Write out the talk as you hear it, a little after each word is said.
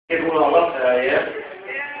Everyone, I love her, yeah?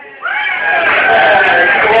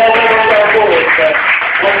 Well, everyone's on board, but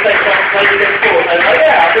once they start playing this sport, they're like,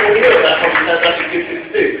 yeah, I think we knew that probably sounds like a good thing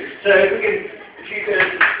to do. So if you could,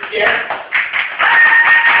 yeah?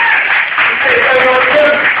 Okay,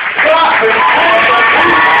 everyone, clap and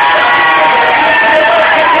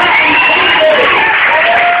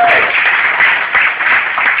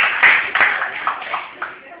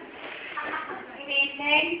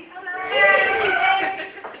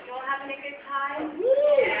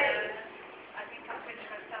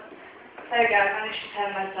There we go, I managed to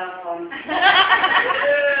turn myself on.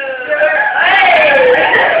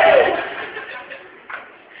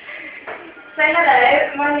 So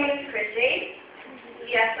hello, my name is Kryssi.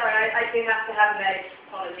 Yes, sorry, I do have to have notes,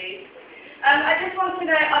 apologies. I just want to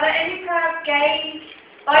know, are there any proud gay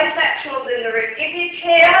bisexuals in the room? Give me a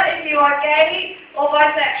cheer if you are gay or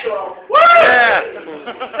bisexual. Woo!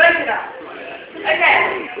 Yeah. Both of us.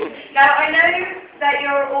 Okay, now I know that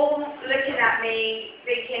you're all looking at me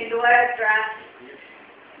thinking the word dress,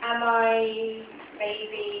 am I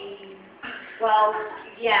maybe, well,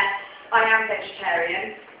 yes, I am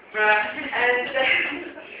vegetarian.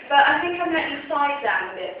 But I think I'm letting you side down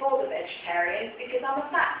a bit for the vegetarians because I'm a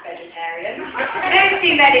fat vegetarian. I don't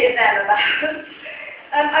see many of them about.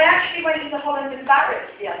 I actually went to Holland and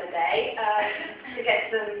Barrett's the other day to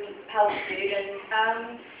get some health food and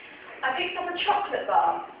I picked up a chocolate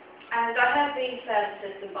bar. And I heard the service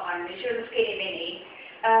assistant behind me, she was a skinny mini.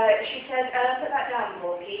 She said, put that down,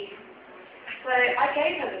 Porky. So I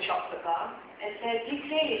gave her the chocolate bar and said, you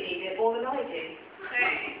clearly need it more than I do.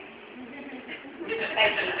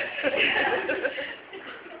 Thank you.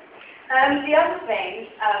 The other thing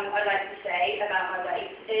I'd like to say about my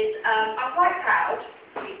weight is I'm quite proud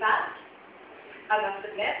to be fat, I must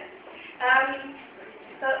admit.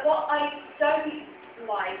 But what I don't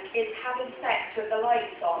like is having sex with the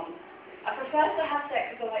lights on. I prefer to have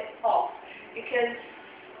sex with the lights off because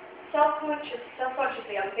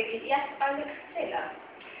self-consciously I'm thinking, yes, I look thinner,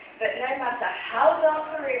 but no matter how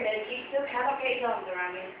dark the room is, he still cannot get his arms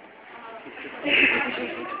around me. Thank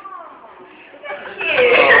you.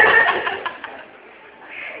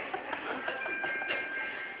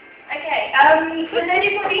 Okay, does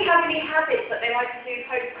anybody have any habits that they like to do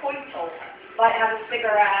post-coital? Like have a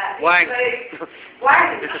cigarette? Wank.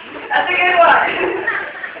 Wank. That's a good one.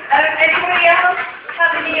 Anybody else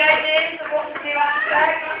have any ideas of what to do after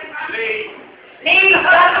sex? Leave.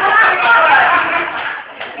 That's a good one.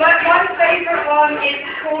 My favourite one is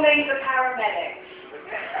calling the paramedics.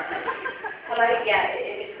 Hello? Yeah,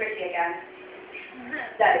 it's Kryssi again.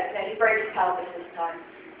 No, he broke his pelvis this time.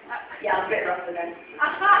 Yeah, I was a bit rough again.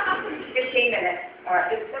 15 minutes.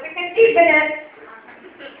 Alright, it's 15 minutes.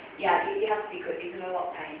 Yeah, you have to be quick, he's in a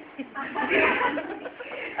lot of pain.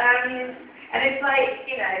 And it's like,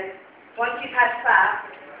 you know, once you've had fat,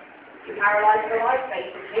 you're paralysed for life,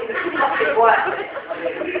 basically. It's nothing worse.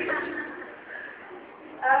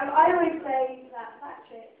 I always say that fat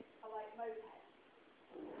chicks are like mopeds,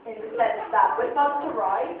 in the sense that we're supposed to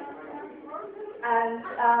ride,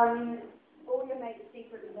 and